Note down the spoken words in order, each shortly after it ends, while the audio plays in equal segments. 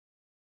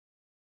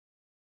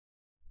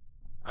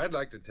I'd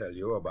like to tell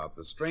you about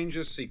the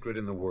strangest secret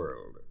in the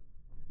world.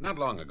 Not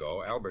long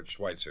ago, Albert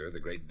Schweitzer, the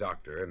great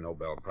doctor and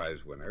Nobel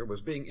Prize winner, was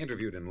being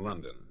interviewed in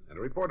London, and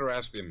a reporter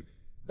asked him,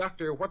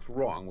 "Doctor, what's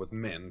wrong with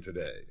men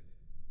today?"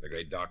 The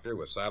great doctor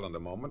was silent a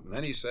moment, and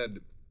then he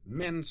said,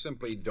 "Men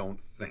simply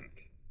don't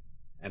think."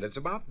 And it's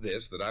about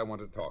this that I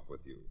want to talk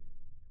with you.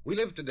 We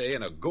live today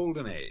in a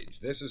golden age.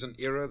 This is an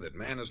era that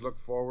man has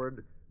looked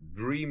forward,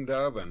 dreamed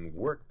of, and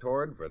worked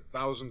toward for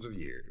thousands of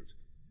years.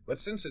 But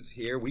since it's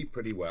here, we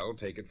pretty well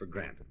take it for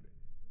granted.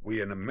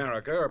 We in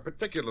America are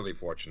particularly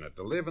fortunate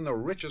to live in the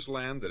richest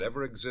land that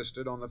ever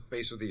existed on the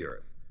face of the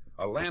earth,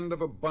 a land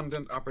of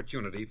abundant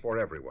opportunity for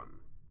everyone.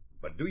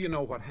 But do you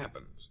know what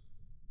happens?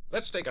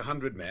 Let's take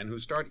 100 men who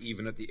start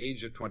even at the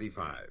age of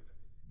 25.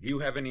 Do you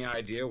have any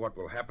idea what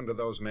will happen to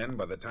those men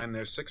by the time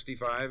they're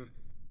 65?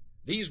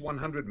 These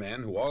 100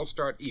 men who all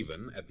start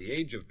even at the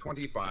age of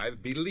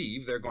 25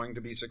 believe they're going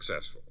to be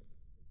successful.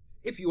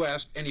 If you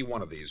asked any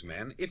one of these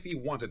men if he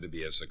wanted to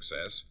be a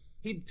success,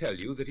 he'd tell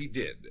you that he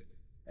did.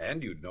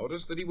 And you'd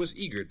notice that he was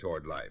eager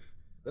toward life,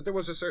 that there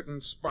was a certain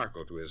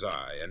sparkle to his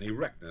eye, an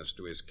erectness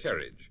to his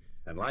carriage,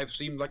 and life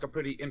seemed like a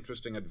pretty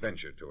interesting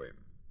adventure to him.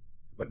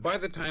 But by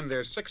the time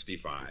they're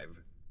 65,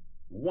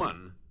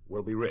 1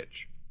 will be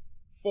rich,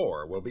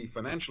 4 will be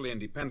financially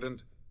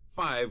independent,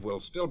 5 will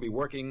still be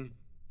working,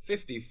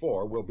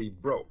 54 will be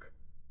broke.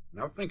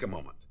 Now think a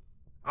moment.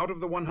 Out of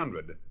the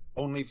 100,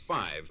 only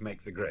 5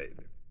 make the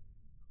grade.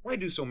 Why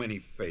do so many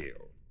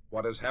fail?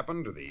 What has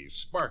happened to the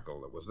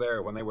sparkle that was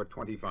there when they were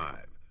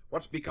 25?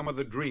 What's become of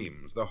the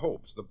dreams, the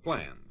hopes, the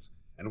plans?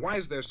 And why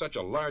is there such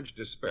a large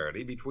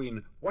disparity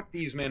between what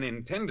these men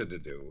intended to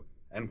do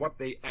and what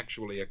they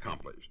actually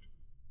accomplished?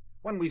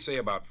 When we say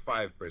about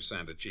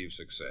 5% achieve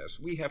success,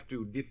 we have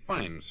to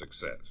define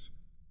success.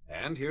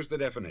 And here's the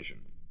definition.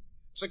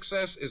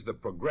 Success is the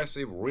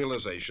progressive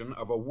realization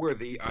of a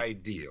worthy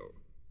ideal.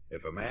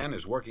 If a man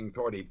is working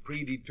toward a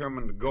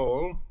predetermined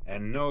goal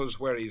and knows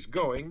where he's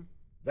going,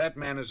 that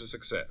man is a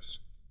success.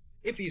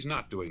 If he's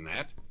not doing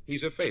that,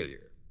 he's a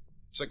failure.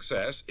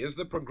 Success is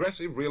the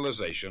progressive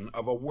realization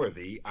of a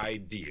worthy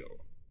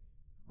ideal.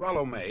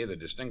 Rollo May, the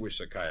distinguished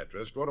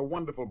psychiatrist, wrote a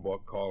wonderful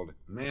book called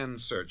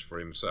Man's Search for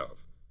Himself.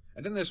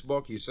 And in this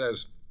book he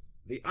says,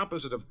 the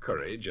opposite of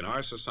courage in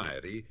our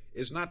society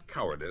is not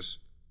cowardice,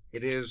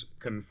 it is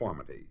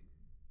conformity.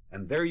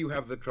 And there you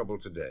have the trouble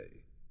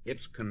today.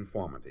 It's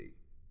conformity.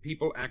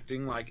 People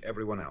acting like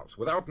everyone else,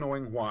 without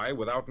knowing why,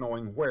 without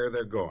knowing where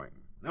they're going.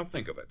 Now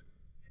think of it.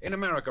 In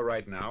America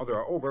right now, there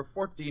are over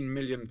 14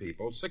 million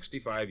people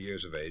 65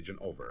 years of age and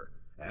over,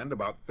 and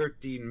about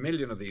 13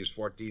 million of these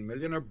 14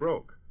 million are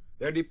broke.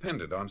 They're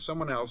dependent on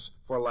someone else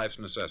for life's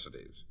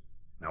necessities.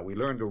 Now, we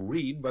learn to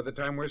read by the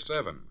time we're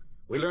 7.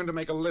 We learn to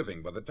make a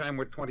living by the time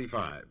we're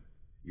 25.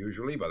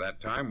 Usually, by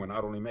that time, we're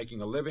not only making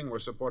a living, we're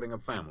supporting a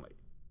family.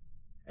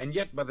 And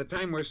yet, by the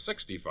time we're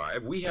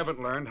 65, we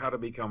haven't learned how to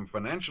become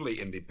financially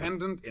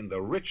independent in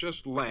the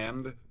richest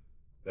land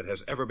that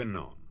has ever been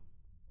known.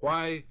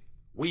 Why?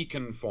 We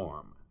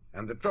conform.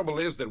 And the trouble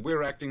is that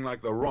we're acting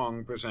like the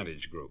wrong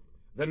percentage group,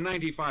 the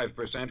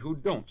 95% who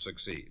don't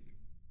succeed.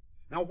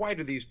 Now, why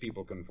do these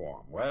people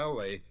conform? Well,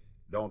 they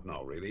don't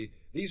know, really.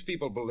 These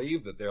people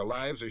believe that their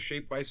lives are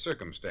shaped by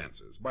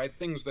circumstances, by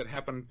things that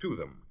happen to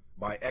them,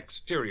 by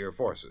exterior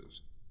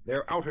forces.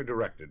 They're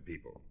outer-directed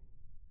people.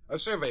 A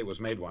survey was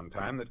made one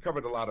time that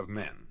covered a lot of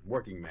men,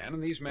 working men,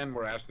 and these men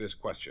were asked this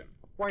question.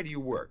 Why do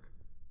you work?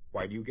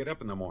 Why do you get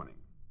up in the morning?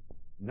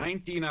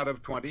 19 out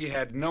of 20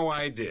 had no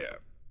idea.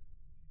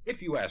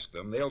 If you ask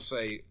them, they'll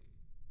say,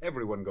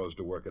 everyone goes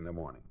to work in the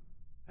morning.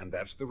 And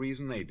that's the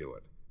reason they do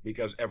it,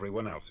 because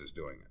everyone else is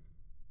doing it.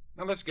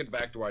 Now let's get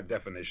back to our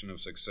definition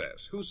of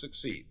success. Who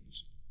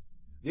succeeds?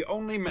 The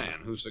only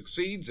man who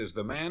succeeds is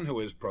the man who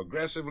is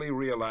progressively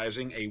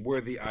realizing a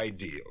worthy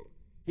ideal.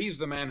 He's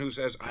the man who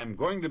says, I'm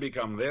going to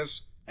become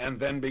this, and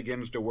then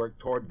begins to work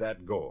toward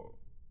that goal.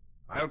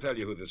 I'll tell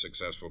you who the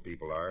successful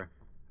people are.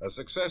 A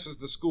success is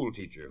the school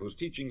teacher who's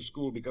teaching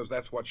school because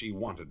that's what she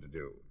wanted to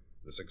do.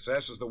 The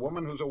success is the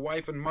woman who's a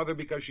wife and mother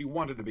because she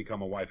wanted to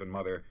become a wife and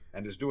mother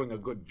and is doing a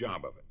good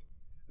job of it.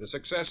 The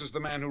success is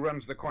the man who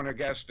runs the corner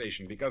gas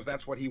station because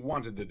that's what he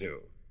wanted to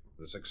do.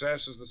 The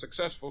success is the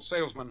successful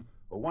salesman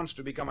who wants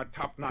to become a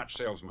top-notch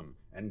salesman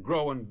and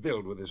grow and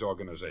build with his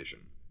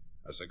organization.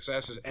 A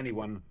success is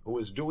anyone who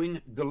is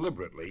doing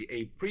deliberately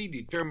a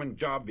predetermined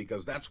job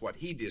because that's what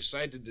he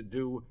decided to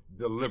do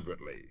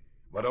deliberately.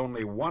 But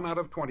only 1 out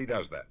of 20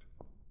 does that.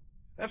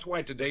 That's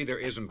why today there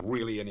isn't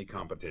really any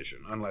competition,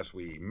 unless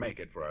we make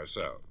it for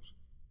ourselves.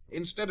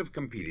 Instead of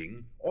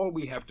competing, all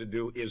we have to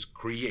do is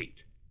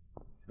create.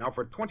 Now,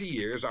 for 20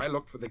 years, I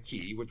looked for the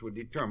key which would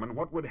determine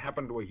what would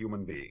happen to a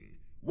human being.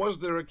 Was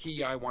there a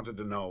key I wanted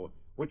to know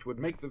which would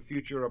make the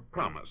future a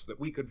promise that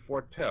we could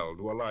foretell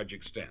to a large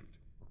extent?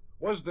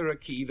 Was there a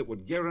key that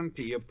would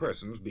guarantee a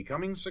person's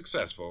becoming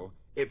successful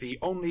if he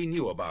only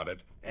knew about it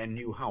and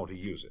knew how to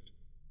use it?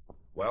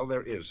 Well,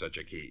 there is such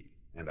a key,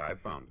 and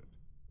I've found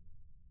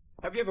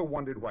it. Have you ever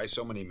wondered why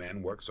so many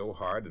men work so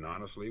hard and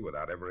honestly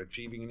without ever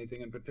achieving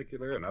anything in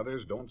particular, and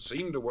others don't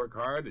seem to work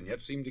hard and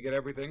yet seem to get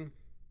everything?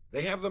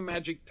 They have the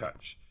magic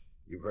touch.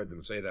 You've heard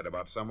them say that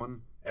about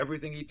someone.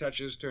 Everything he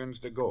touches turns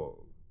to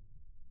gold.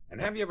 And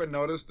have you ever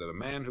noticed that a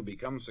man who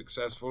becomes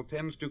successful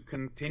tends to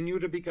continue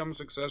to become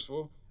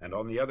successful? And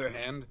on the other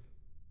hand,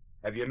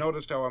 have you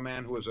noticed how a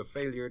man who is a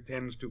failure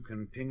tends to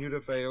continue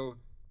to fail?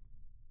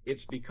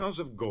 It's because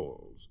of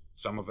goals.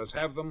 Some of us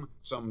have them,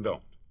 some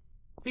don't.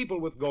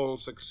 People with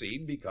goals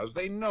succeed because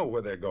they know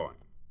where they're going.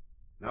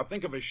 Now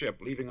think of a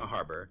ship leaving a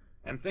harbor,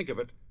 and think of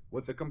it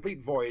with the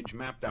complete voyage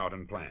mapped out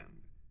and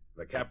planned.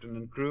 The captain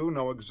and crew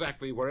know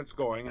exactly where it's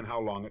going and how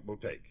long it will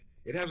take.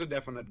 It has a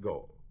definite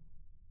goal.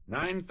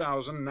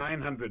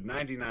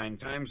 9,999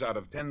 times out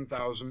of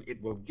 10,000,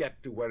 it will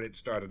get to where it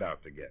started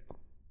out to get.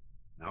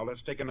 Now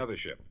let's take another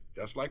ship,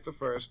 just like the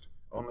first,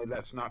 only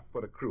let's not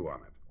put a crew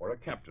on it, or a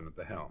captain at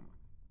the helm.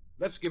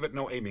 Let's give it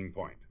no aiming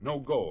point, no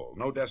goal,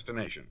 no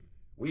destination.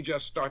 We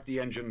just start the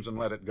engines and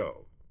let it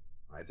go.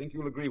 I think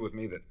you'll agree with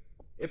me that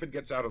if it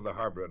gets out of the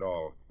harbor at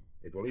all,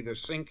 it will either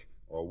sink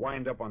or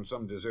wind up on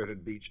some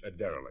deserted beach a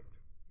derelict.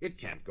 It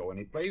can't go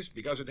any place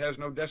because it has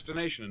no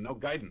destination and no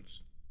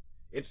guidance.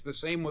 It's the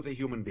same with a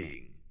human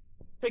being.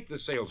 Take the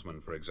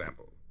salesman, for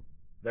example.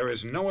 There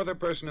is no other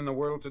person in the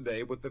world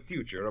today with the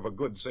future of a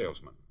good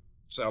salesman.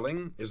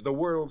 Selling is the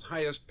world's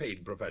highest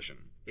paid profession,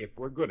 if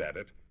we're good at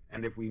it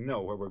and if we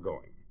know where we're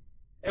going.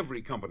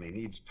 Every company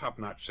needs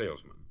top-notch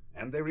salesmen,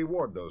 and they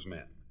reward those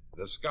men.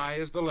 The sky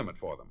is the limit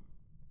for them.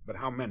 But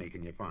how many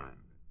can you find?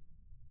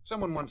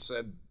 Someone once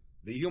said,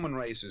 the human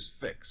race is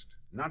fixed,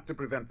 not to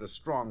prevent the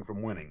strong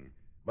from winning,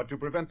 but to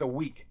prevent the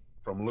weak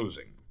from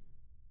losing.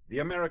 The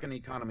American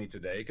economy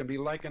today can be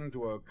likened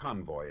to a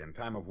convoy in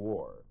time of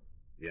war.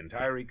 The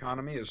entire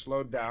economy is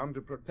slowed down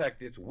to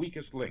protect its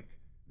weakest link,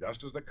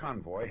 just as the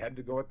convoy had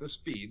to go at the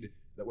speed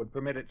that would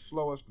permit its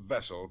slowest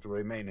vessel to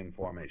remain in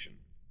formation.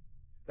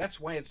 That's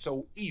why it's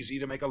so easy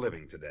to make a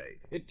living today.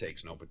 It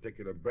takes no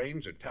particular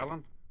brains or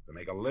talent to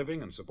make a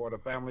living and support a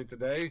family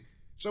today.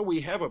 So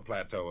we have a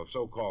plateau of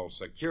so-called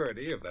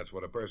security, if that's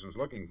what a person's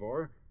looking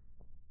for.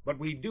 But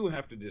we do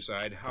have to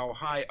decide how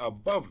high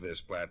above this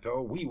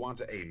plateau we want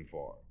to aim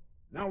for.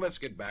 Now let's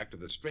get back to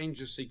the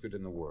strangest secret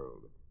in the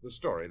world, the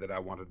story that I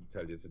wanted to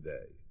tell you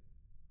today.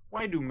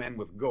 Why do men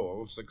with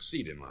goals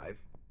succeed in life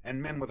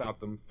and men without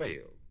them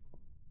fail?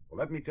 Well,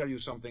 let me tell you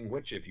something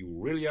which, if you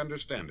really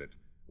understand it,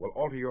 will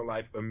alter your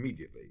life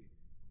immediately.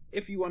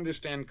 If you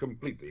understand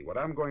completely what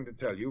I'm going to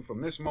tell you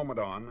from this moment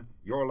on,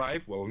 your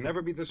life will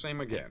never be the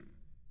same again.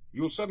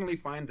 You'll suddenly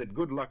find that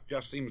good luck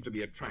just seems to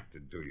be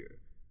attracted to you.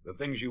 The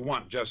things you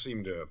want just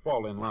seem to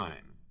fall in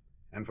line.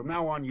 And from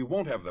now on, you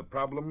won't have the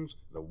problems,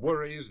 the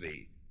worries,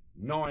 the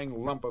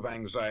gnawing lump of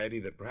anxiety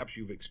that perhaps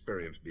you've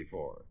experienced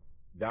before.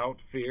 Doubt,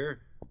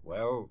 fear,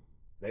 well,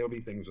 they'll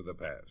be things of the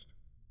past.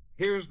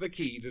 Here's the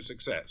key to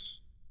success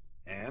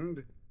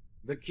and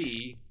the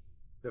key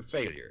to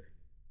failure.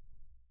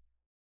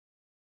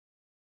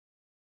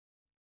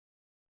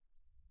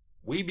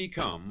 We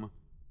become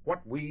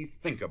what we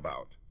think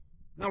about.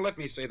 Now let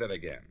me say that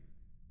again.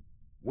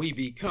 We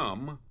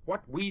become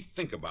what we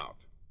think about.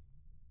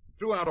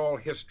 Throughout all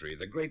history,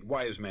 the great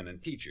wise men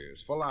and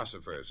teachers,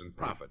 philosophers and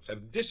prophets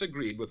have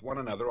disagreed with one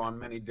another on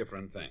many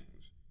different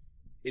things.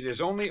 It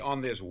is only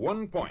on this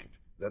one point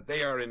that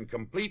they are in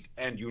complete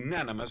and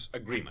unanimous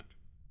agreement.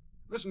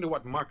 Listen to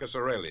what Marcus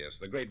Aurelius,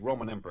 the great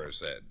Roman emperor,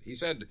 said. He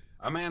said,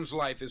 "A man's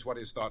life is what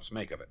his thoughts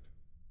make of it."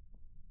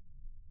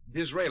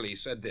 Disraeli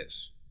said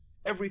this,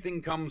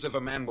 "Everything comes if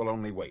a man will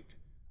only wait.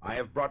 I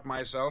have brought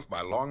myself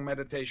by long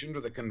meditation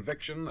to the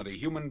conviction that a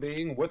human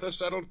being with a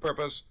settled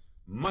purpose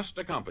must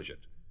accomplish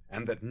it,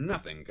 and that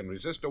nothing can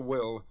resist a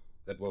will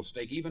that will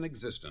stake even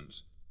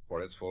existence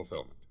for its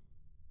fulfillment."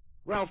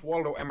 Ralph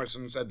Waldo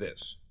Emerson said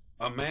this,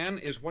 "A man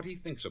is what he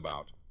thinks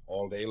about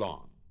all day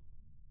long."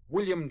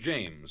 William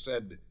James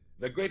said,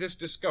 "The greatest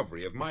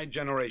discovery of my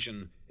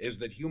generation is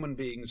that human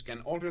beings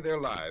can alter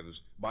their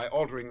lives by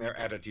altering their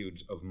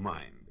attitudes of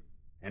mind."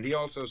 And he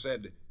also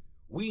said,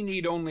 "We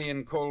need only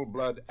in cold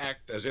blood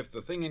act as if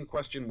the thing in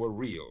question were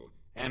real,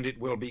 and it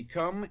will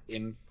become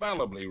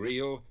infallibly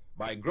real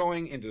by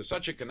growing into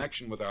such a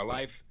connection with our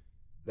life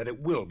that it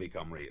will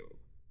become real.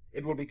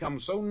 It will become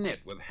so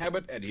knit with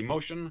habit and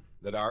emotion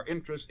that our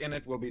interest in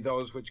it will be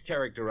those which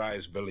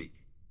characterize belief."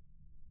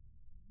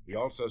 He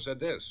also said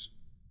this,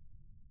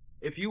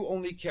 "If you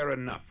only care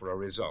enough for a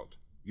result,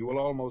 you will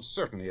almost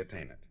certainly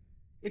attain it.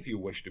 If you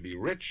wish to be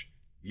rich,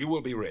 you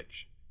will be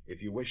rich.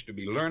 If you wish to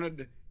be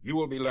learned, you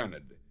will be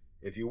learned.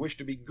 If you wish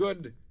to be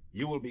good,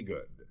 you will be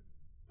good.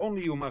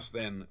 Only you must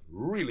then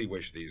really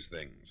wish these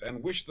things,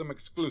 and wish them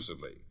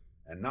exclusively,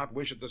 and not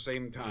wish at the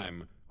same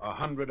time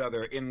 100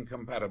 other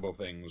incompatible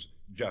things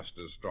just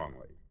as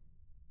strongly."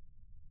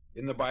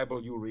 In the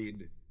Bible you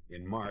read,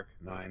 in Mark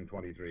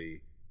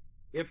 9:23,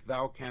 "If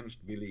thou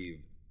canst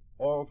believe,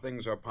 all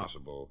things are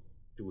possible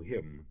to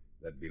him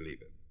that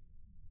believeth."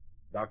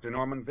 Dr.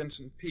 Norman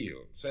Vincent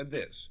Peale said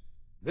this,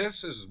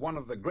 "This is one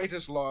of the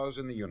greatest laws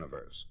in the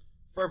universe.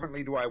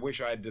 Fervently do I wish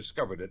I had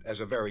discovered it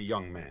as a very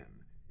young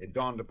man. It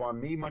dawned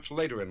upon me much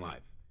later in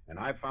life, and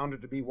I found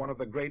it to be one of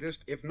the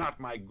greatest, if not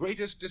my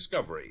greatest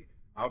discovery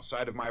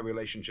outside of my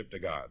relationship to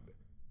God.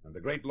 And the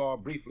great law,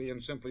 briefly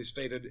and simply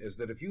stated, is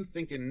that if you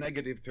think in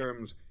negative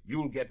terms,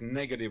 you'll get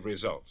negative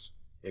results.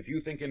 If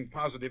you think in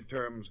positive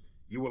terms,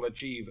 you will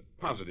achieve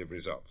positive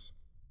results.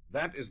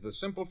 That is the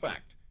simple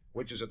fact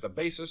which is at the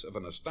basis of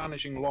an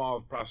astonishing law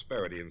of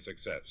prosperity and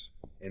success.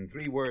 In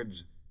 3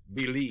 words,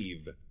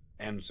 believe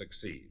and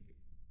succeed.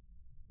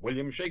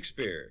 William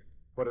Shakespeare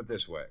put it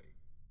this way: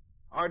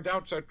 our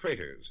doubts are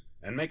traitors,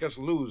 and make us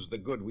lose the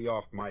good we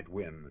oft might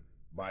win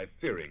by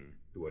fearing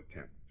to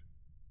attempt.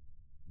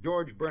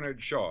 George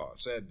Bernard Shaw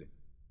said,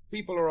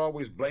 people are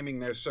always blaming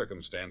their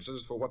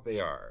circumstances for what they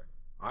are.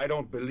 I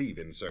don't believe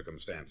in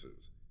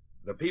circumstances.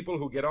 The people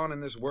who get on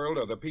in this world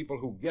are the people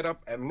who get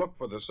up and look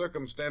for the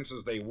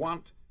circumstances they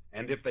want,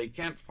 and if they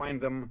can't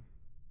find them,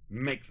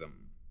 make them.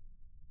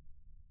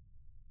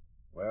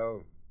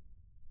 Well,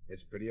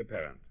 it's pretty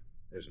apparent,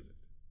 isn't it?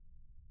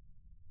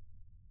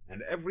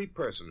 And every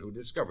person who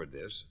discovered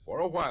this for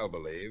a while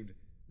believed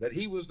that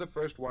he was the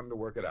first one to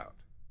work it out.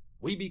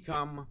 We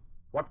become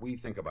what we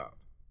think about.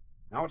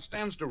 Now, it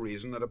stands to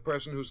reason that a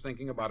person who's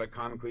thinking about a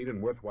concrete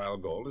and worthwhile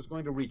goal is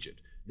going to reach it,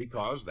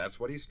 because that's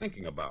what he's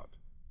thinking about.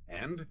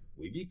 And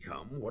we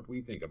become what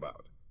we think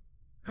about.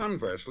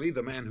 Conversely,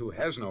 the man who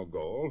has no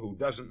goal, who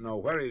doesn't know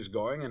where he's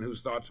going, and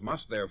whose thoughts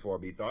must therefore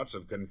be thoughts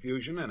of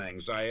confusion and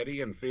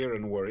anxiety and fear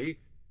and worry,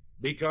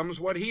 becomes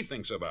what he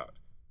thinks about.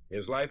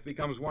 His life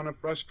becomes one of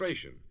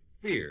frustration,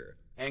 fear,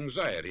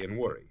 anxiety, and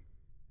worry.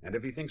 And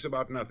if he thinks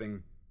about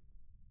nothing,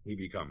 he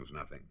becomes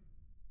nothing.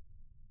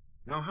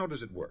 Now, how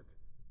does it work?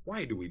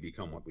 Why do we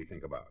become what we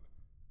think about?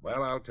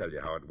 Well, I'll tell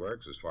you how it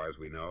works as far as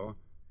we know.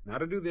 Now,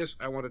 to do this,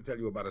 I want to tell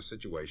you about a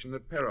situation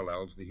that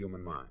parallels the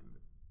human mind.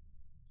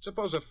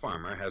 Suppose a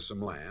farmer has some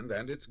land,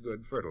 and it's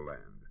good, fertile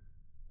land.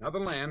 Now, the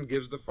land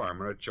gives the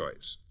farmer a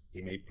choice.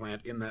 He may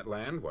plant in that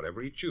land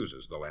whatever he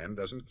chooses. The land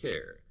doesn't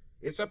care.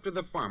 It's up to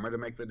the farmer to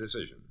make the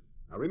decision.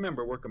 Now,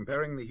 remember, we're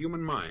comparing the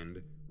human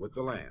mind with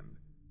the land,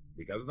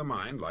 because the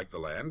mind, like the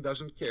land,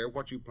 doesn't care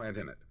what you plant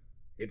in it.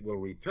 It will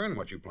return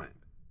what you plant,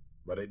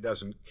 but it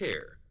doesn't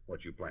care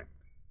what you plant.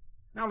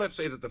 Now, let's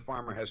say that the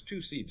farmer has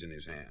 2 seeds in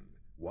his hand.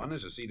 One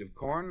is a seed of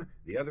corn,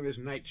 the other is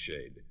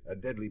nightshade, a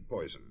deadly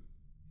poison.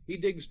 He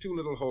digs 2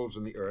 little holes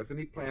in the earth, and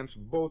he plants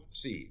both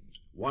seeds,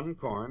 one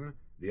corn,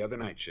 the other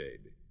nightshade.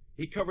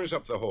 He covers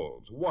up the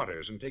holes,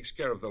 waters, and takes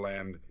care of the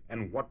land,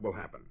 and what will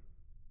happen?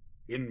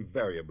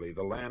 Invariably,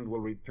 the land will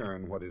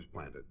return what is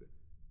planted.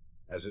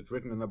 As it's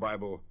written in the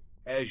Bible,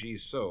 as ye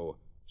sow,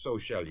 so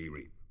shall ye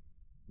reap.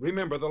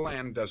 Remember, the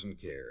land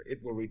doesn't care.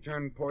 It will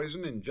return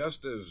poison in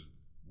just as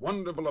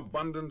wonderful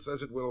abundance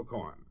as it will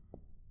corn.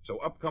 So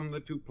up come the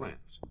 2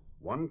 plants,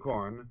 one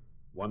corn,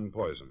 one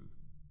poison.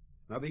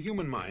 Now, the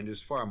human mind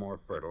is far more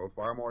fertile,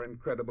 far more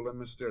incredible and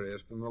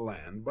mysterious than the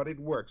land, but it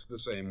works the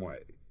same way.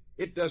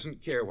 It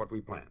doesn't care what we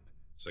plant.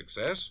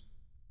 Success,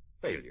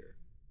 failure.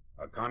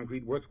 A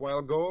concrete,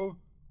 worthwhile goal,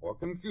 or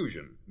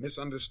confusion,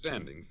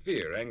 misunderstanding,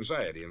 fear,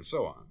 anxiety, and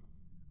so on.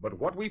 But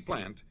what we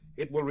plant,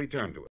 it will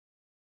return to us.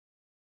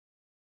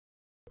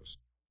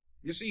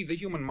 You see, the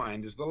human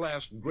mind is the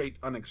last great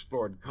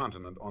unexplored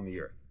continent on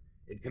the earth.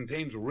 It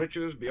contains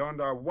riches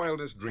beyond our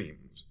wildest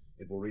dreams.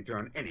 It will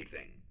return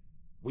anything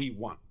we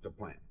want to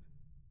plant.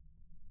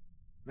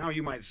 Now,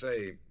 you might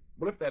say,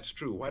 well, if that's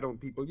true, why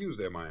don't people use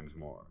their minds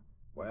more?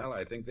 Well,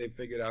 I think they've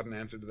figured out an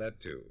answer to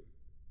that, too.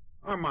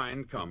 Our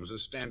mind comes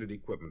as standard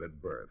equipment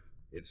at birth.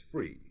 It's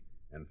free,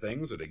 and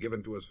things that are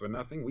given to us for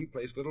nothing, we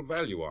place little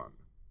value on.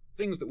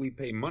 Things that we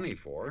pay money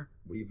for,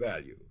 we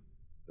value.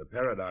 The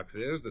paradox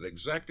is that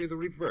exactly the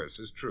reverse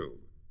is true.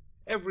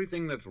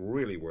 Everything that's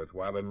really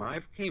worthwhile in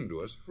life came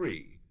to us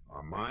free.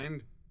 Our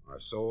mind, our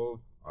soul,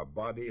 our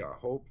body, our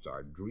hopes,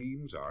 our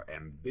dreams, our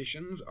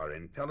ambitions, our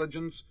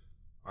intelligence,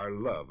 our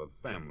love of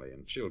family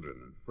and children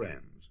and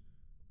friends.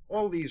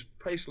 All these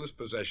priceless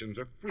possessions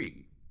are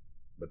free,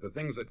 but the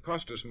things that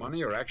cost us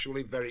money are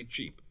actually very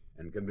cheap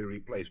and can be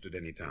replaced at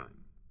any time.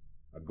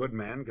 A good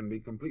man can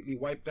be completely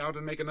wiped out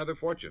and make another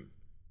fortune.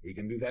 He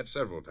can do that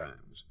several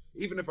times.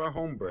 Even if our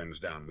home burns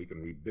down, we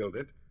can rebuild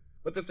it,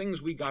 but the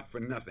things we got for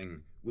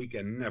nothing, we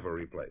can never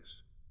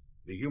replace.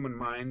 The human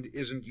mind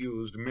isn't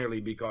used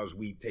merely because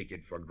we take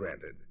it for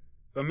granted.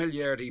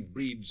 Familiarity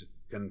breeds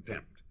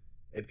contempt.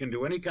 It can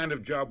do any kind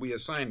of job we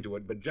assign to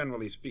it, but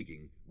generally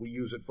speaking, we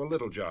use it for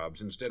little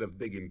jobs instead of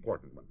big,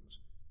 important ones.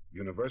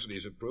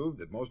 Universities have proved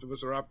that most of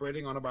us are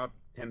operating on about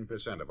 10%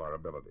 of our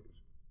abilities.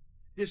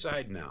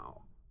 Decide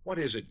now, what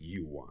is it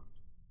you want?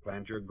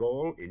 Plant your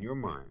goal in your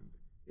mind.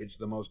 It's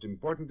the most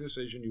important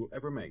decision you'll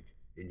ever make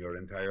in your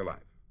entire life.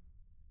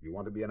 You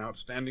want to be an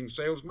outstanding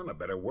salesman, a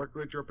better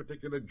worker at your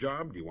particular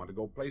job? Do you want to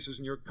go places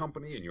in your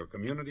company, in your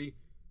community?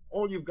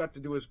 All you've got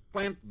to do is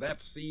plant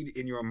that seed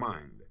in your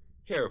mind.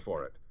 Care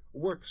for it.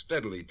 Work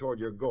steadily toward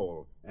your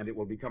goal, and it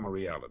will become a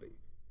reality.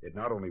 It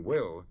not only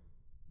will,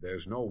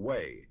 there's no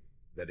way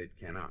that it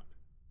cannot.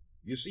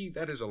 You see,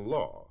 that is a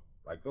law,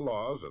 like the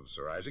laws of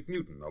Sir Isaac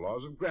Newton, the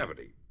laws of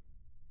gravity.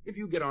 If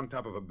you get on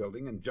top of a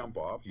building and jump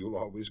off, you'll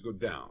always go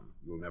down.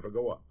 You'll never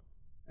go up.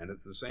 And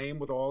it's the same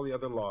with all the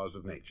other laws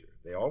of nature.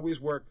 They always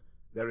work.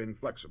 They're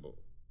inflexible.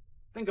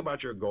 Think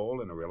about your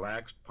goal in a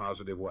relaxed,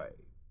 positive way.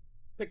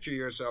 Picture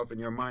yourself in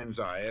your mind's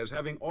eye as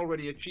having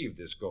already achieved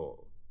this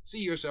goal. See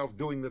yourself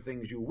doing the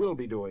things you will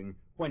be doing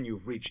when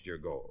you've reached your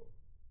goal.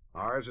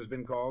 Ours has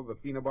been called the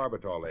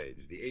phenobarbital age,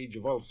 the age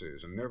of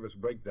ulcers and nervous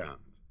breakdowns.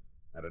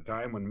 At a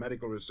time when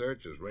medical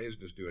research has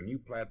raised us to a new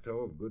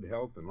plateau of good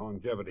health and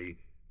longevity,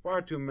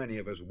 far too many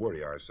of us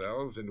worry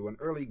ourselves into an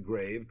early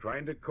grave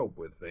trying to cope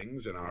with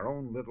things in our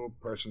own little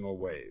personal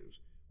ways,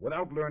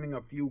 without learning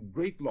a few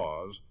great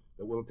laws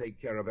that will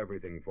take care of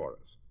everything for us.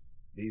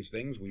 These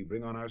things we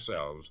bring on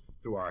ourselves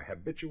through our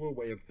habitual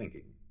way of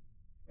thinking.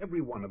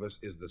 Every one of us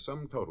is the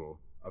sum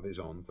total of his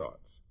own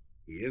thoughts.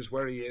 He is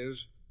where he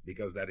is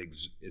because that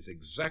is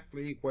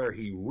exactly where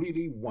he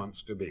really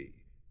wants to be,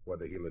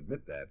 whether he'll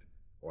admit that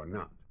or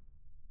not.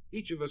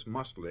 Each of us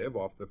must live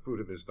off the fruit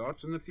of his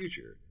thoughts in the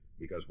future,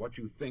 because what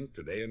you think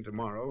today and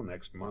tomorrow,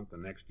 next month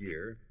and next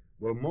year,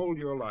 will mold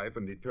your life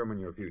and determine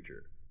your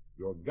future.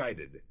 You're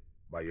guided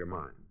by your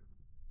mind.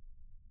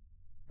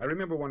 I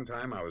remember one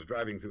time I was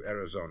driving through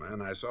Arizona,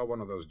 and I saw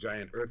one of those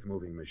giant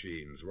earth-moving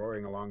machines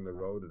roaring along the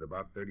road at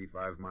about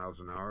 35 miles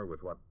an hour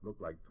with what looked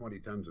like 20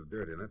 tons of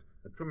dirt in it,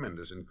 a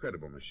tremendous,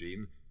 incredible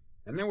machine,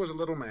 and there was a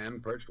little man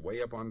perched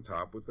way up on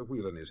top with the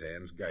wheel in his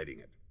hands guiding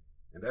it.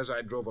 And as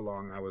I drove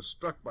along, I was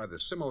struck by the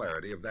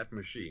similarity of that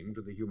machine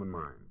to the human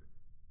mind.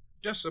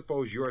 Just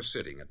suppose you're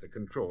sitting at the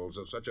controls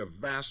of such a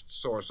vast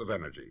source of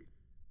energy.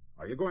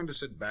 Are you going to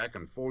sit back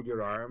and fold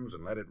your arms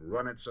and let it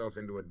run itself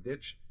into a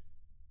ditch?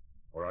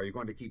 Or are you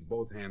going to keep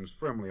both hands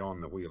firmly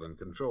on the wheel and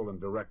control and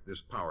direct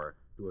this power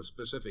to a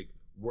specific,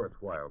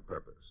 worthwhile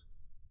purpose?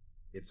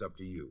 It's up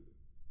to you.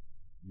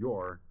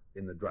 You're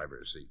in the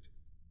driver's seat.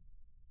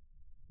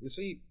 You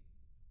see,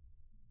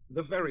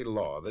 the very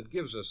law that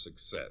gives us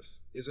success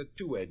is a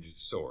two-edged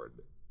sword.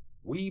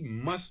 We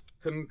must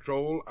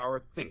control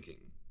our thinking.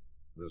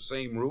 The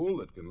same rule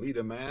that can lead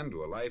a man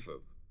to a life of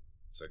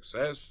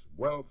success,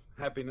 wealth,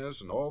 happiness,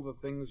 and all the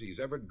things he's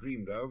ever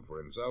dreamed of for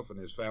himself and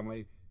his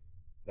family,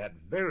 that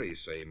very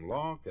same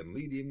law can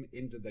lead him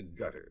into the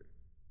gutter.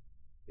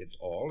 It's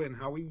all in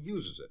how he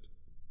uses it,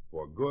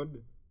 for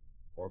good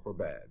or for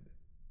bad.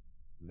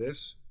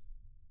 This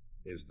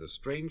is the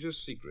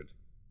strangest secret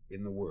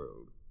in the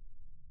world.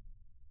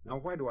 Now,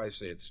 why do I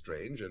say it's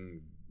strange,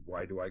 and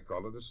why do I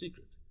call it a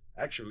secret?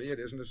 Actually, it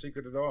isn't a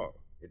secret at all.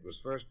 It was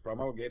first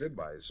promulgated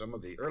by some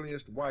of the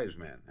earliest wise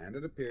men, and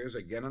it appears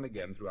again and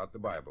again throughout the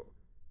Bible.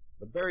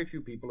 But very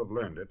few people have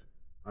learned it,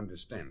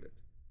 understand it.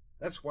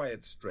 That's why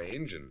it's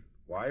strange, and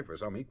why, for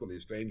some equally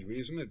strange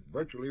reason, it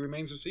virtually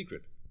remains a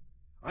secret.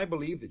 I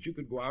believe that you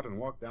could go out and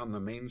walk down the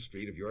main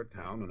street of your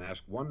town and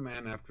ask one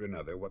man after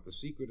another what the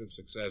secret of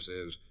success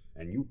is,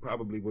 and you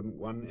probably wouldn't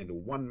run into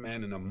one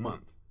man in a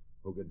month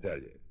who could tell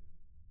you.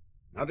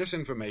 Now, this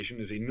information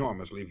is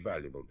enormously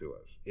valuable to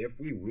us if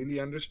we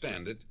really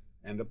understand it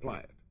and apply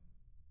it.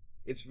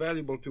 It's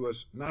valuable to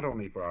us not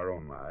only for our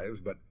own lives,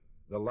 but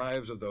the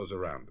lives of those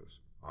around us,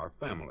 our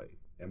family,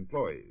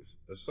 employees,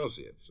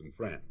 associates, and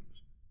friends.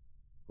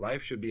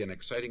 Life should be an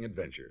exciting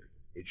adventure.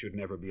 It should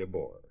never be a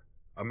bore.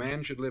 A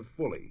man should live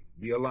fully,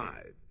 be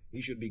alive.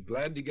 He should be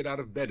glad to get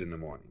out of bed in the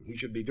morning. He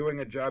should be doing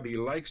a job he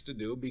likes to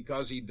do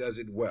because he does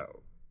it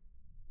well.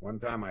 One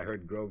time I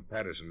heard Grove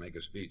Patterson make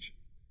a speech,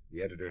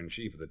 the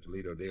editor-in-chief of the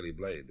Toledo Daily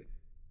Blade,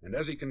 and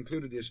as he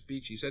concluded his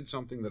speech, he said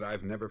something that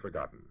I've never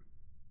forgotten.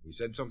 He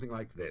said something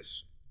like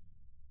this: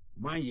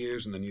 "My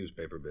years in the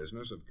newspaper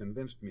business have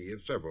convinced me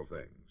of several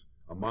things,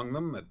 among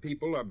them that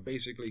people are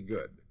basically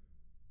good,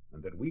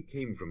 and that we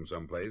came from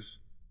someplace,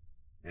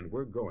 and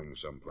we're going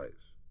someplace.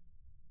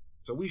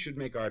 So we should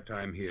make our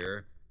time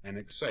here an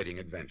exciting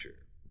adventure.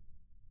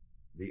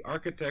 The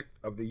architect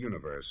of the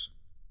universe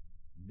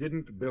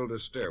didn't build a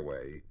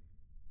stairway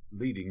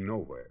leading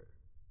nowhere.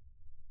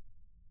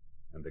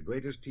 And the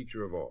greatest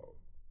teacher of all,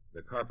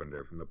 the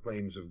carpenter from the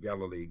plains of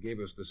Galilee, gave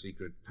us the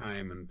secret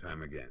time and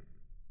time again.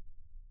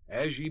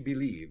 As ye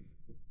believe,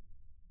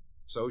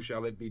 so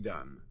shall it be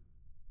done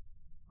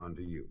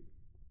unto you."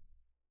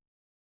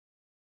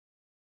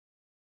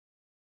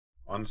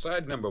 On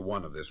side number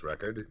 1 of this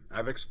record,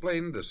 I've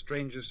explained the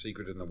strangest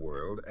secret in the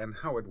world and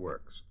how it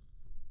works.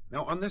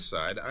 Now, on this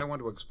side, I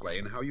want to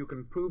explain how you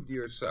can prove to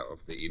yourself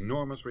the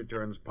enormous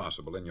returns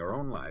possible in your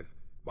own life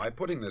by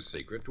putting this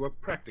secret to a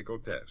practical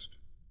test.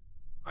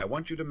 I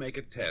want you to make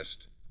a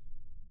test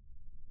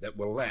that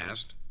will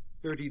last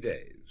 30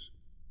 days.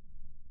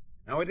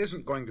 Now, it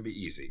isn't going to be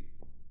easy.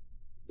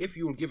 If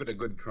you'll give it a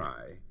good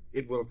try,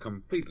 it will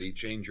completely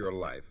change your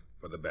life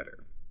for the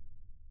better.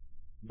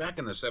 Back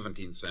in the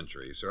 17th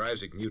century, Sir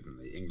Isaac Newton,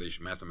 the English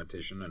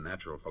mathematician and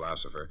natural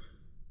philosopher,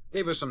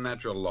 gave us some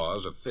natural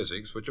laws of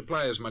physics which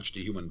apply as much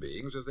to human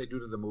beings as they do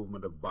to the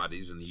movement of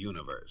bodies in the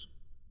universe.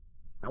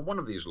 Now, one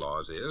of these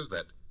laws is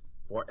that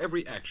for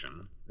every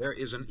action, there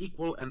is an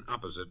equal and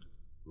opposite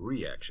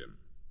reaction.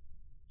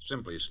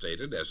 Simply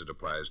stated, as it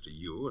applies to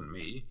you and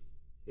me,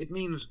 it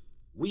means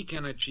we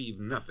can achieve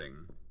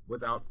nothing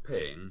without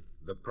paying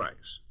the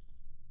price.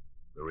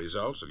 The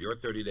results of your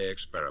 30-day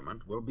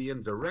experiment will be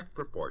in direct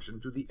proportion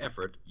to the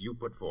effort you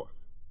put forth.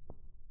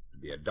 To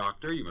be a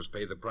doctor, you must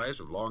pay the price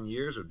of long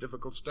years of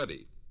difficult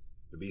study.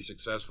 To be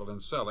successful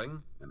in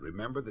selling, and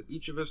remember that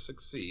each of us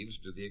succeeds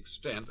to the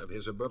extent of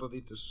his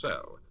ability to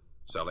sell,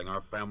 selling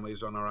our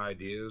families on our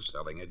ideas,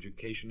 selling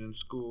education in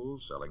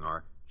schools, selling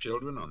our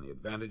children on the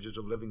advantages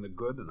of living the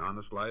good and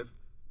honest life,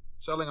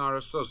 selling our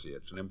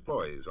associates and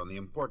employees on the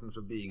importance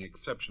of being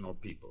exceptional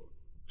people,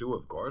 to,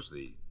 of course,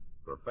 the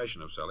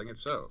profession of selling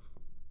itself.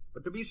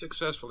 But to be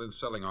successful in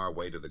selling our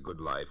way to the good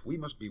life, we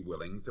must be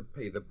willing to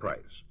pay the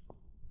price.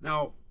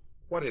 Now,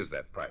 what is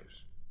that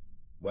price?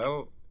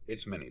 Well,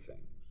 it's many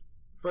things.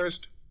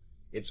 First,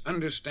 it's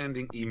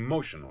understanding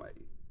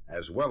emotionally,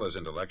 as well as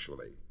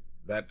intellectually,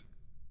 that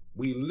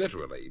we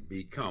literally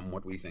become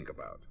what we think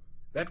about,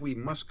 that we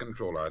must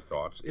control our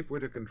thoughts if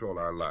we're to control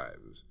our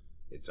lives.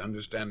 It's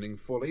understanding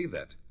fully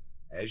that,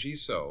 as ye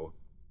sow,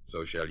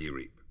 so shall ye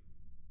reap.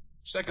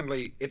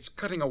 Secondly, it's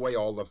cutting away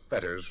all the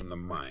fetters from the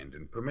mind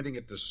and permitting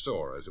it to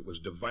soar as it was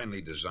divinely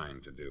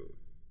designed to do.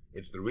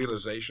 It's the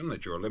realization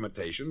that your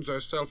limitations are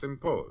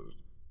self-imposed,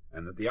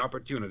 and that the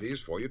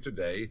opportunities for you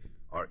today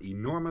are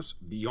enormous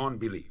beyond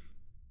belief.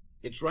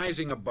 It's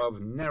rising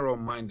above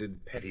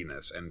narrow-minded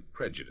pettiness and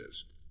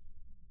prejudice.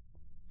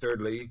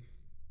 Thirdly,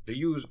 to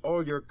use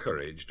all your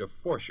courage to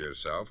force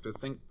yourself to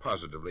think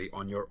positively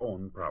on your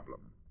own problem,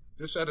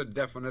 to set a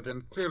definite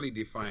and clearly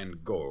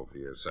defined goal for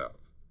yourself,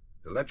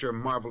 to let your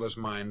marvelous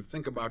mind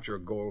think about your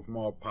goal from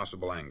all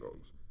possible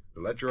angles,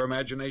 to let your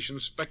imagination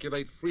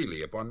speculate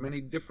freely upon many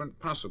different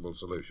possible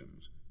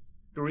solutions,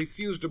 to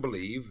refuse to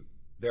believe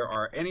there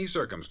are any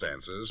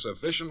circumstances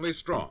sufficiently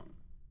strong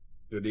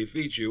to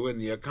defeat you in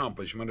the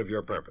accomplishment of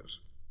your purpose,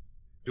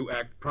 to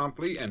act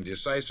promptly and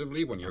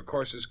decisively when your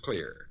course is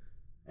clear,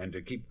 and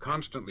to keep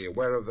constantly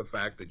aware of the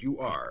fact that you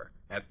are,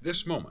 at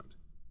this moment,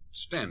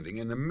 standing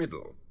in the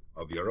middle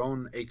of your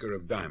own acre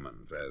of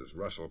diamonds, as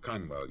Russell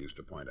Conwell used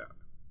to point out.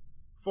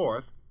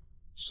 Fourth,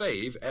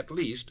 save at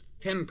least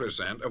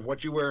 10% of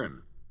what you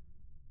earn.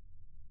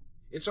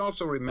 It's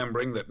also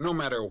remembering that no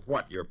matter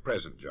what your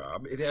present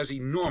job, it has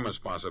enormous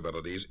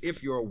possibilities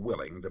if you're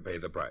willing to pay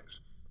the price.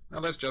 Now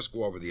let's just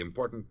go over the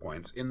important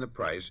points in the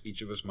price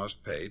each of us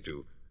must pay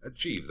to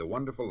achieve the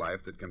wonderful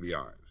life that can be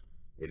ours.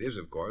 It is,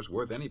 of course,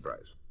 worth any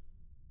price.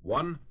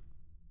 1,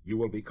 you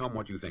will become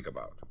what you think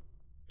about.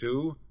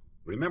 2,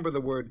 remember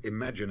the word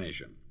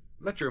imagination.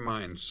 Let your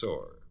mind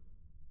soar.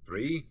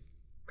 3,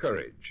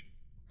 courage.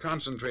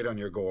 Concentrate on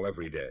your goal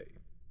every day.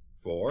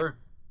 4,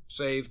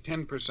 save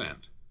 10%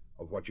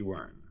 of what you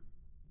earn.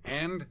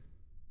 And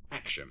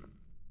action.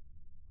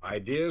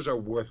 Ideas are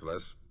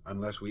worthless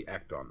unless we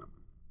act on them.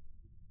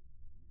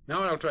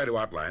 Now I'll try to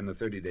outline the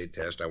 30-day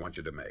test I want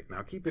you to make.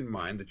 Now keep in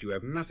mind that you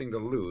have nothing to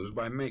lose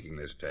by making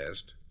this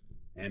test,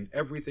 and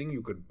everything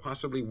you could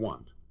possibly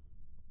want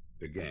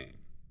to gain.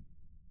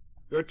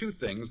 There are 2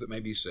 things that may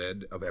be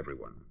said of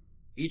everyone.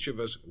 Each of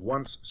us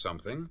wants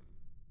something,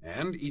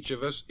 and each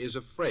of us is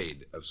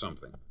afraid of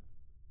something.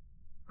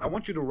 I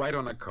want you to write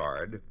on a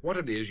card what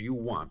it is you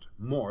want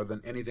more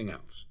than anything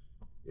else.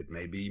 It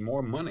may be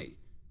more money.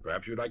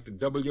 Perhaps you'd like to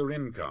double your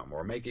income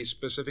or make a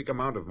specific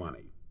amount of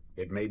money.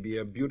 It may be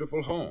a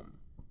beautiful home.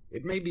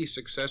 It may be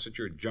success at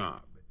your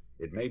job.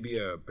 It may be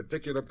a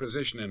particular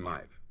position in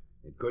life.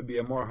 It could be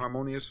a more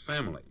harmonious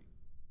family.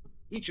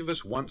 Each of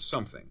us wants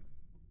something.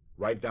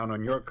 Write down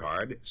on your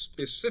card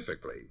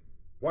specifically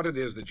what it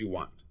is that you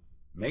want.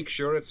 Make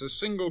sure it's a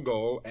single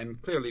goal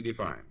and clearly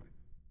defined.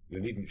 You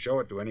needn't show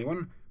it to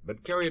anyone,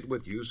 but carry it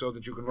with you so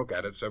that you can look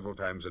at it several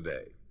times a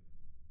day.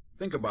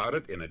 Think about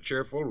it in a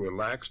cheerful,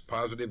 relaxed,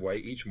 positive way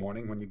each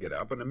morning when you get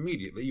up, and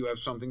immediately you have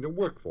something to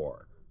work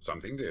for,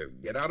 something to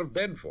get out of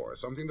bed for,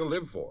 something to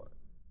live for.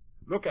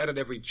 Look at it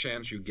every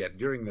chance you get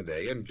during the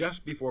day and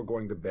just before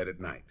going to bed at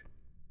night.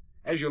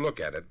 As you look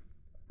at it,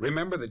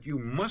 remember that you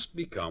must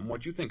become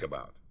what you think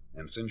about,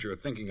 and since you're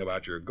thinking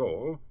about your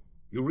goal,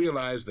 you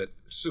realize that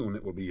soon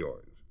it will be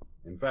yours.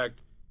 In fact,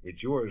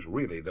 it's yours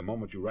really the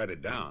moment you write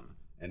it down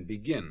and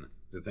begin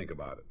to think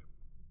about it.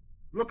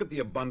 Look at the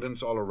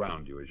abundance all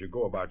around you as you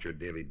go about your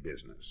daily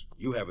business.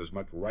 You have as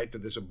much right to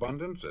this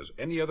abundance as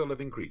any other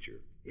living creature.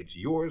 It's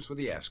yours for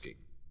the asking.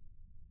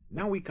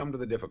 Now we come to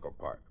the difficult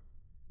part.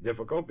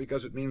 Difficult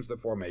because it means the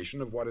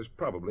formation of what is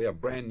probably a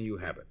brand new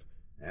habit,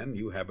 and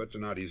new habits are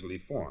not easily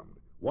formed.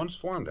 Once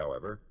formed,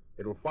 however,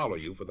 it'll follow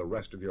you for the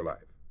rest of your life.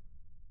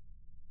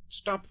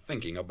 Stop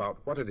thinking about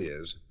what it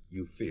is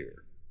you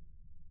fear.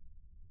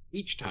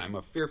 Each time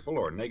a fearful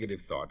or negative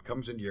thought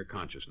comes into your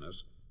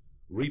consciousness,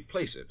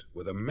 replace it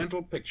with a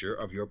mental picture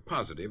of your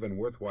positive and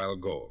worthwhile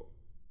goal.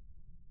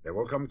 There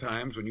will come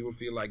times when you will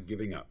feel like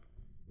giving up.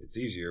 It's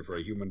easier for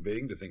a human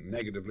being to think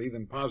negatively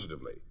than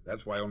positively.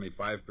 That's why only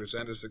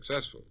 5% is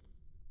successful.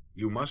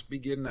 You must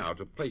begin now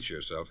to place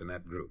yourself in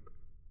that group.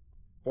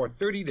 For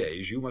 30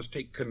 days, you must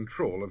take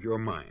control of your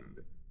mind.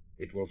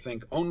 It will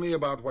think only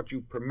about what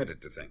you permit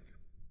it to think.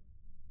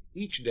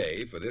 Each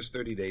day for this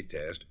 30-day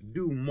test,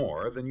 do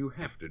more than you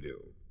have to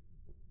do.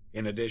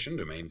 In addition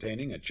to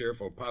maintaining a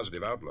cheerful,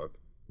 positive outlook,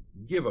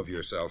 give of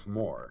yourself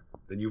more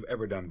than you've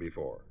ever done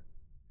before.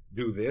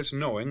 Do this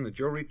knowing that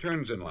your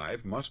returns in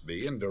life must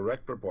be in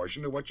direct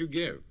proportion to what you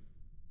give.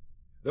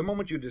 The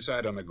moment you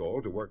decide on a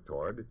goal to work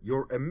toward,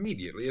 you're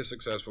immediately a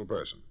successful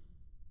person.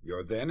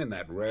 You're then in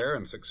that rare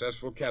and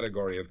successful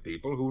category of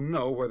people who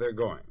know where they're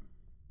going.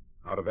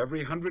 Out of every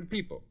 100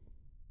 people,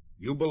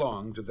 you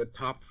belong to the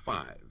top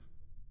 5.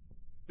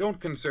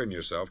 Don't concern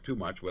yourself too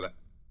much with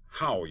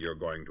how you're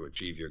going to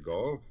achieve your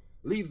goal.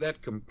 Leave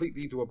that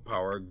completely to a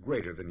power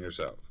greater than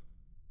yourself.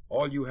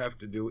 All you have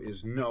to do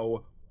is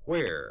know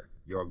where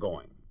you're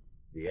going.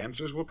 The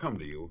answers will come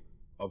to you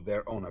of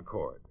their own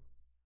accord.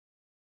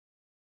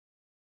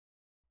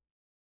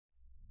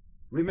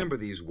 Remember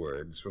these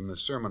words from the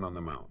Sermon on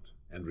the Mount,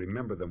 and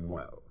remember them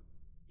well.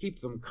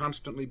 Keep them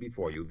constantly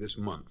before you this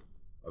month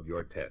of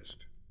your test.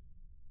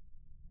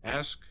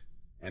 Ask,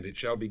 and it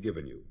shall be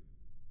given you.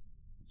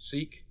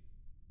 Seek,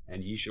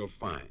 and ye shall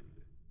find.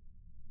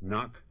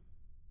 Knock,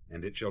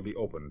 and it shall be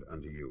opened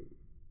unto you.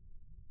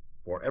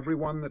 For every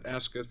one that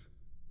asketh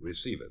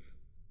receiveth,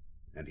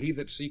 and he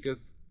that seeketh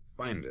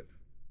findeth,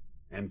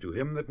 and to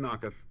him that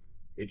knocketh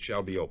it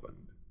shall be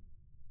opened.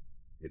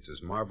 It's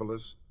as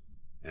marvelous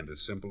and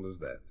as simple as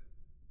that.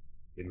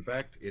 In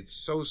fact, it's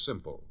so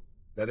simple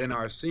that in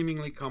our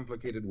seemingly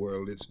complicated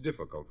world it's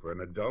difficult for an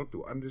adult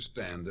to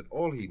understand that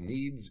all he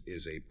needs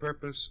is a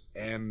purpose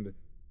and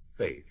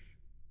faith.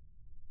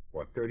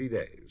 For 30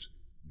 days,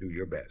 do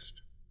your best.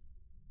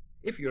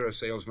 If you're a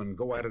salesman,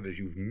 go at it as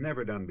you've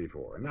never done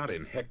before, not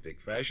in hectic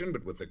fashion,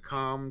 but with the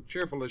calm,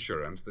 cheerful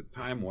assurance that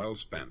time well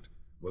spent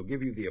will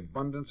give you the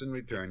abundance in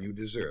return you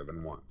deserve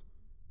and want.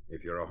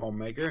 If you're a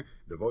homemaker,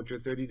 devote your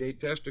 30-day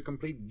test to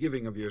complete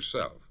giving of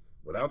yourself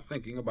without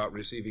thinking about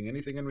receiving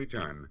anything in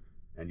return,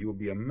 and you will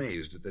be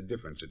amazed at the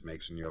difference it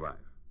makes in your life.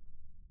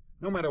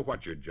 No matter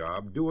what your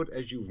job, do it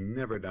as you've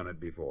never done it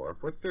before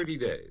for 30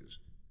 days.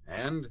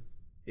 And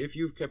if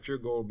you've kept your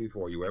goal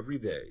before you every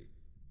day,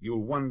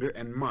 you'll wonder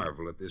and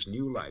marvel at this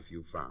new life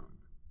you've found.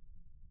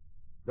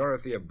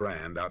 Dorothea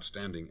Brand,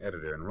 outstanding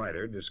editor and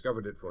writer,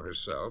 discovered it for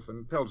herself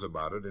and tells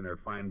about it in her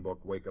fine book,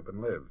 Wake Up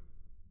and Live.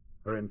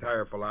 Her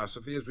entire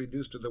philosophy is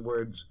reduced to the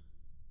words,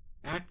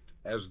 act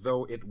as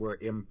though it were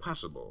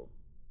impossible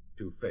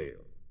to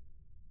fail.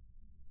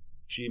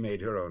 She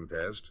made her own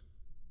test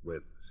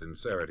with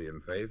sincerity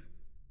and faith,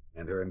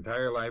 and her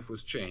entire life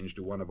was changed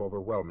to one of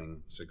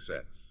overwhelming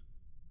success.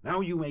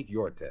 Now you make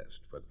your test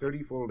for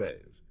 30 full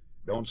days.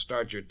 Don't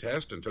start your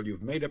test until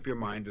you've made up your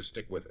mind to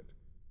stick with it.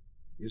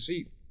 You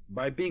see,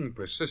 by being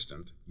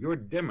persistent, you're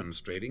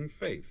demonstrating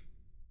faith.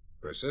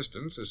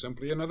 Persistence is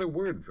simply another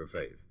word for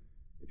faith.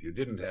 If you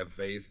didn't have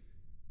faith,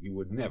 you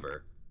would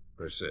never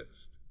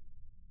persist.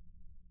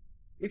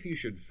 If you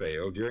should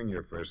fail during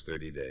your first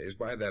 30 days,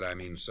 by that I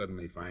mean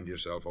suddenly find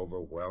yourself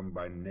overwhelmed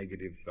by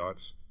negative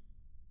thoughts,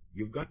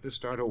 you've got to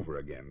start over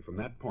again from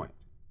that point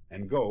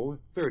and go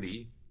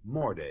 30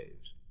 more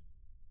days.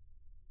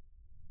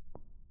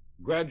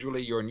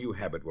 Gradually, your new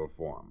habit will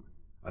form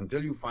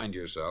until you find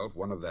yourself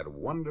one of that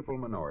wonderful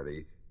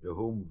minority to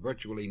whom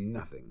virtually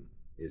nothing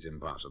is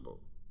impossible.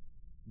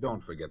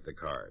 Don't forget the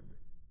card.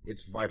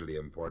 It's vitally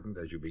important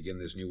as you begin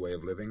this new way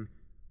of living.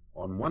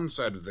 On one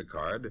side of the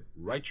card,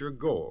 write your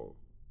goal,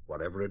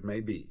 whatever it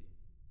may be.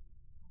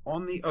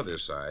 On the other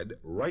side,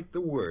 write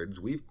the words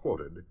we've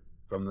quoted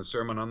from the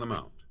Sermon on the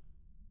Mount.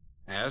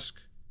 Ask,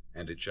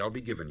 and it shall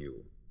be given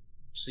you.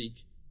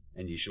 Seek,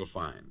 and ye shall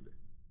find.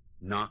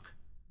 Knock,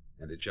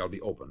 and it shall be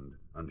opened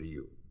unto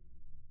you.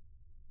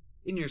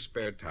 In your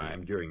spare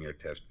time during your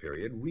test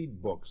period,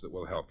 read books that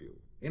will help you.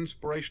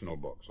 Inspirational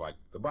books like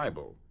the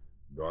Bible,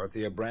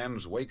 Dorothea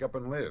Brand's Wake Up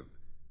and Live,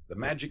 The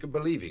Magic of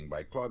Believing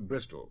by Claude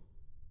Bristol,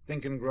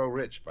 Think and Grow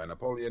Rich by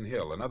Napoleon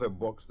Hill, and other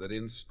books that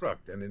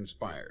instruct and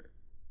inspire.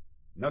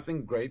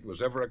 Nothing great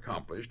was ever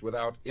accomplished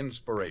without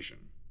inspiration.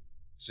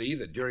 See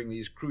that during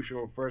these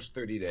crucial first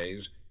 30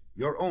 days,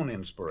 your own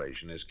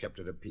inspiration is kept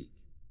at a peak.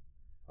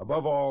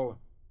 Above all,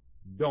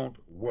 don't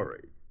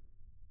worry.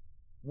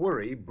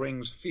 Worry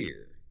brings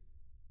fear,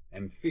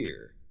 and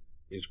fear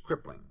is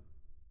crippling.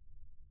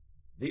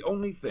 The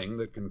only thing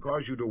that can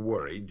cause you to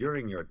worry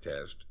during your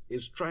test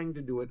is trying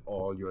to do it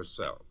all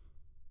yourself.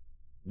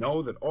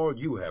 Know that all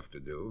you have to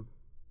do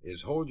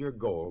is hold your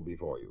goal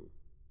before you.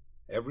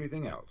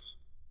 Everything else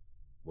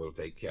will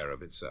take care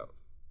of itself.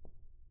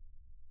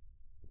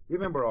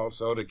 Remember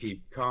also to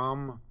keep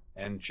calm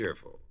and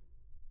cheerful.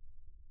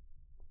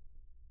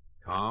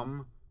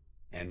 Calm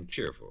and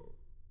cheerful.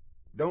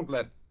 Don't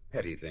let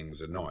petty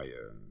things annoy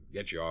you and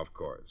get you off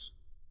course.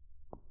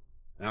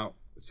 Now,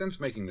 since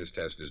making this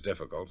test is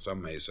difficult,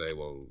 some may say,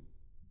 well,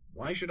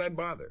 why should I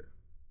bother?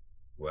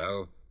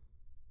 Well,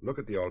 look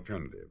at the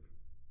alternative.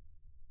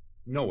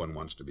 No one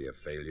wants to be a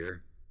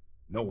failure.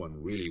 No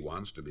one really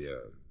wants to be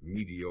a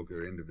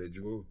mediocre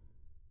individual.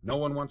 No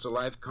one wants a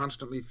life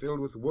constantly filled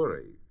with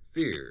worry,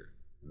 fear,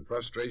 and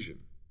frustration.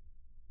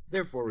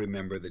 Therefore,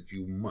 remember that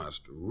you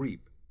must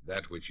reap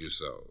that which you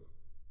sow.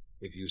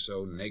 If you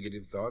sow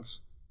negative thoughts,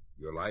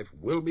 your life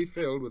will be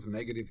filled with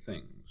negative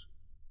things.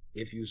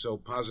 If you sow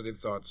positive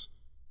thoughts,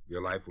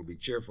 your life will be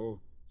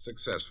cheerful,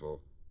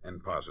 successful,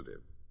 and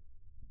positive.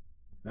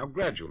 Now,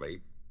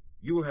 gradually,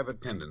 you will have a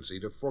tendency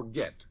to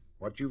forget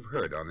what you've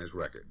heard on this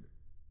record.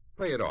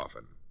 Play it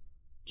often.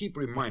 Keep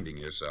reminding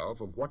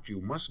yourself of what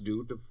you must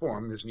do to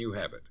form this new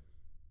habit.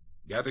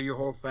 Gather your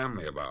whole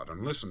family about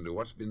and listen to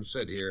what's been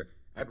said here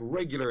at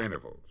regular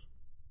intervals.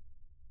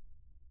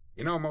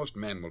 You know, most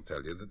men will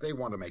tell you that they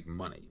want to make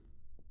money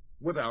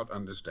without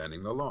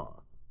understanding the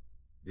law.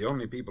 The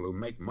only people who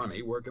make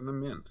money work in the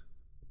mint.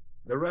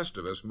 The rest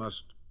of us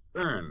must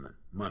earn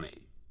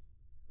money.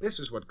 This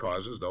is what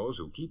causes those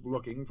who keep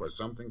looking for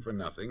something for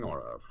nothing or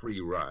a free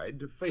ride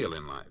to fail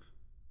in life.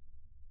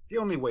 The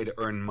only way to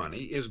earn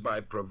money is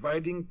by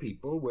providing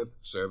people with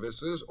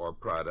services or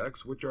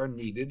products which are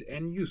needed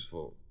and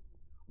useful.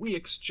 We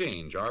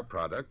exchange our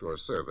product or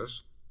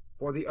service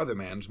for the other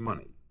man's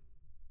money.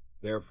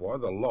 Therefore,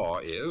 the law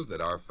is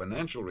that our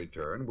financial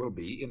return will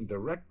be in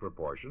direct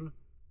proportion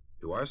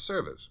to our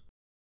service.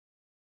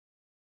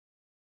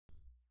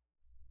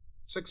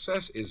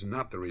 Success is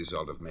not the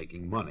result of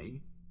making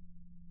money.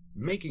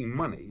 Making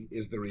money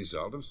is the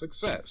result of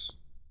success.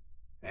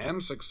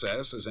 And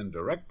success is in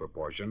direct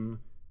proportion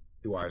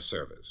to our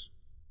service.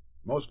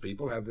 Most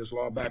people have this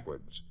law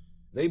backwards.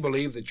 They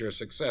believe that you're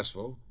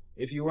successful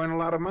if you earn a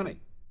lot of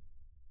money.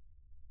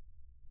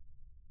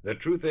 The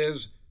truth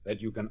is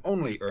that you can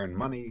only earn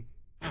money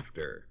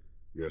after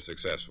you're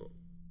successful.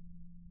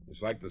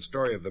 It's like the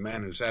story of the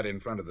man who sat in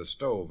front of the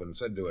stove and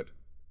said to it,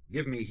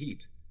 "Give me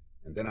heat,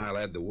 and then I'll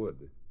add the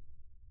wood."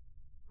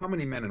 How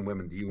many men and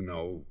women do you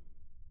know,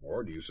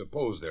 or do you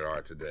suppose there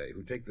are today,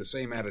 who take the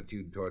same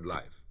attitude toward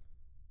life?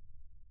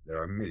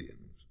 There are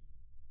millions.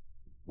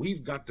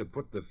 We've got to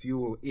put the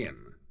fuel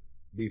in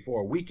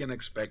before we can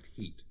expect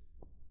heat.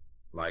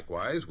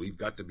 Likewise, we've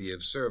got to be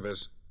of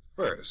service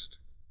first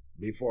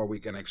before we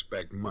can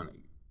expect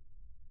money.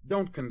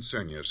 Don't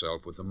concern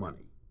yourself with the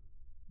money.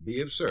 Be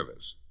of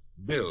service.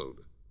 Build,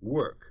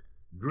 work,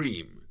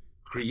 dream,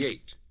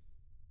 create.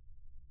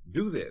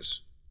 Do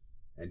this,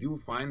 and you'll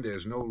find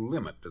there's no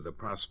limit to the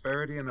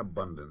prosperity and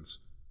abundance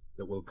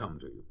that will come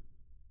to you.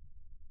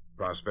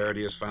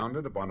 Prosperity is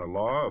founded upon a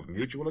law of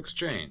mutual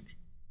exchange.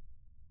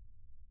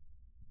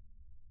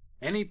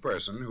 Any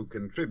person who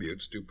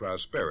contributes to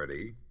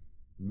prosperity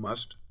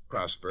must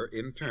prosper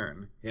in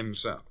turn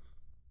himself.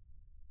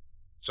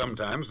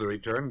 Sometimes the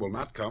return will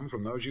not come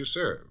from those you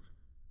serve,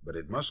 but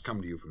it must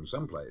come to you from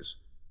someplace,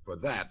 for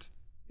that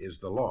is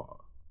the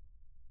law.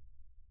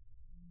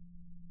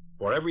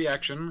 For every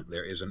action,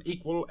 there is an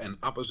equal and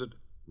opposite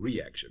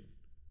reaction.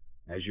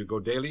 As you go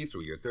daily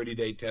through your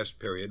 30-day test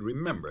period,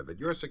 remember that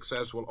your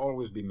success will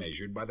always be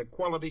measured by the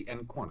quality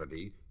and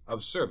quantity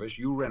of service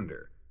you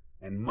render,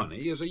 and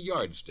money is a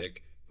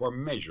yardstick for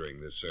measuring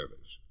this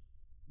service.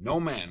 No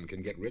man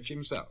can get rich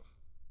himself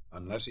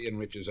unless he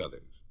enriches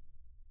others.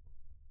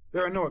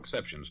 There are no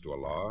exceptions to a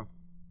law.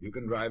 You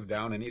can drive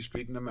down any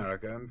street in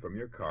America and from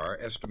your car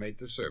estimate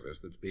the service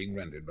that's being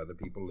rendered by the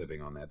people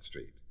living on that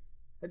street.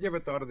 Had you ever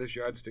thought of this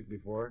yardstick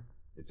before?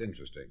 It's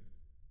interesting.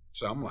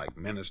 Some, like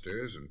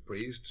ministers and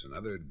priests and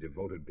other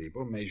devoted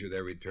people, measure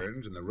their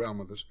returns in the realm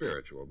of the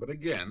spiritual, but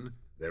again,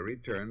 their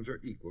returns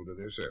are equal to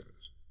their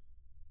service.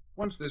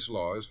 Once this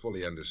law is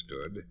fully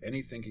understood,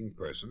 any thinking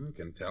person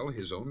can tell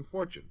his own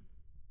fortune.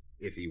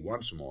 If he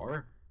wants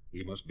more,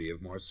 he must be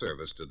of more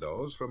service to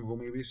those from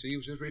whom he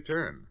receives his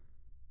return.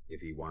 If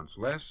he wants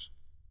less,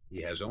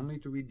 he has only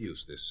to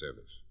reduce this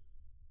service.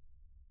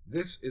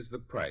 This is the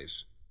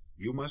price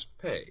you must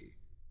pay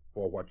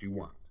for what you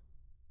want.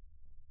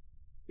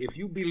 If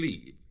you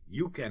believe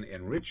you can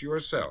enrich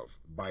yourself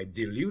by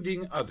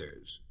deluding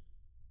others,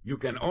 you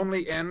can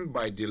only end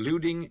by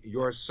deluding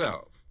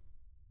yourself.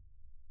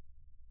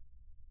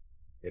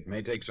 It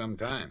may take some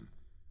time,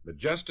 but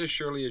just as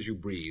surely as you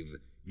breathe,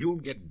 you'll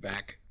get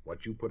back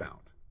what you put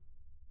out.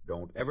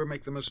 Don't ever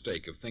make the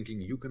mistake of thinking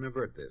you can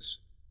avert this.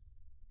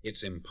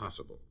 It's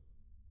impossible.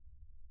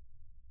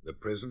 The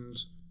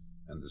prisons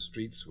and the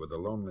streets where the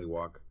lonely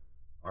walk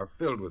are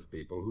filled with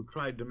people who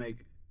tried to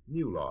make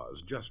new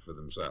laws just for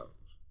themselves.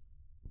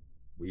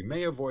 We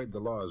may avoid the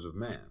laws of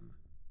man,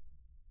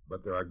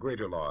 but there are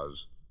greater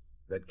laws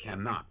that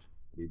cannot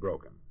be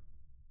broken.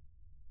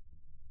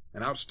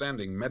 An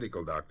outstanding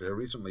medical doctor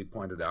recently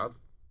pointed out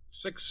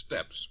 6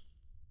 steps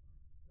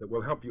that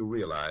will help you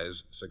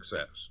realize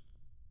success.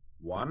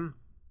 1,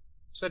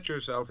 set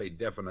yourself a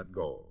definite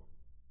goal.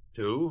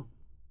 2,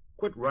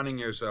 quit running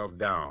yourself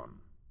down.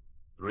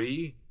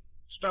 3,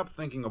 stop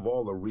thinking of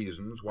all the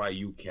reasons why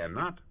you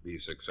cannot be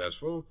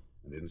successful,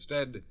 and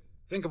instead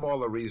think of all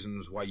the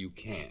reasons why you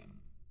can.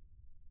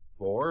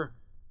 4,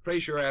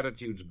 trace your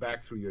attitudes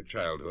back through your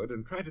childhood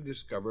and try to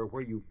discover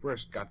where you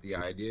first got the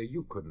idea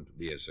you couldn't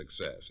be a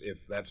success, if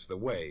that's the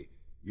way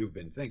you've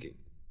been thinking.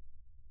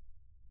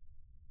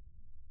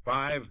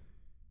 5,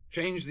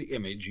 change the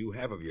image you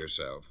have of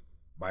yourself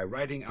by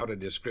writing out a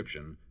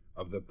description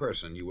of the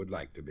person you would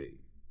like to be.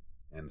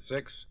 And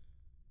 6,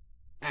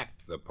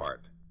 act the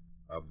part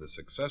of the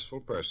successful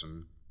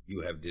person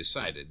you have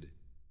decided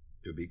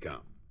to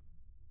become.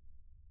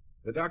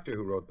 The doctor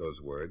who wrote those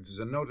words is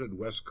a noted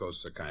West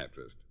Coast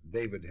psychiatrist,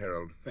 David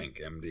Harold Fink,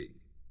 M.D.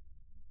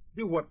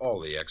 Do what all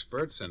the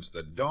experts since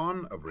the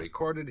dawn of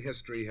recorded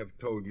history have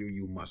told you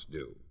you must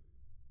do.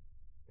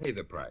 Pay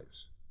the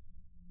price.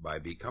 by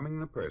becoming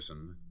the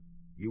person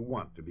you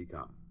want to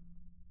become.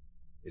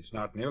 It's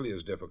not nearly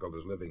as difficult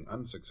as living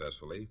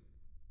unsuccessfully.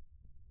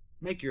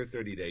 Make your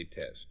 30-day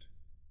test.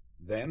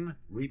 Then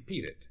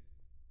repeat it.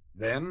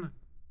 Then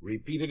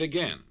repeat it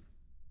again.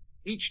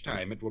 Each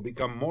time it will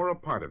become more a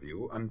part of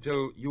you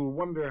until you'll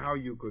wonder how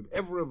you could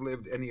ever have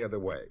lived any other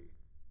way.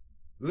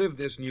 Live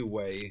this new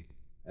way,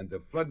 and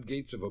the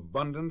floodgates of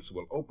abundance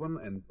will open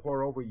and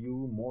pour over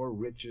you more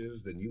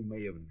riches than you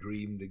may have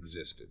dreamed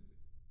existed.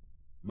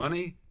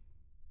 Money?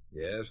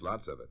 Yes,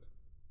 lots of it.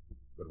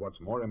 But what's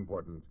more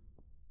important,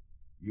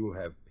 you'll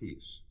have peace.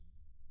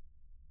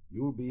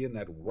 You'll be in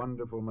that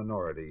wonderful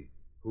minority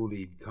who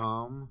lead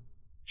calm,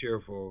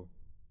 cheerful,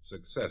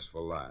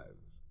 successful lives.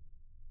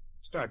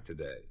 Start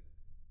today.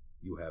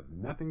 You have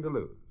nothing to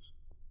lose,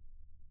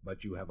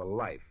 but you have a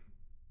life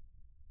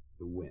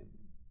to win.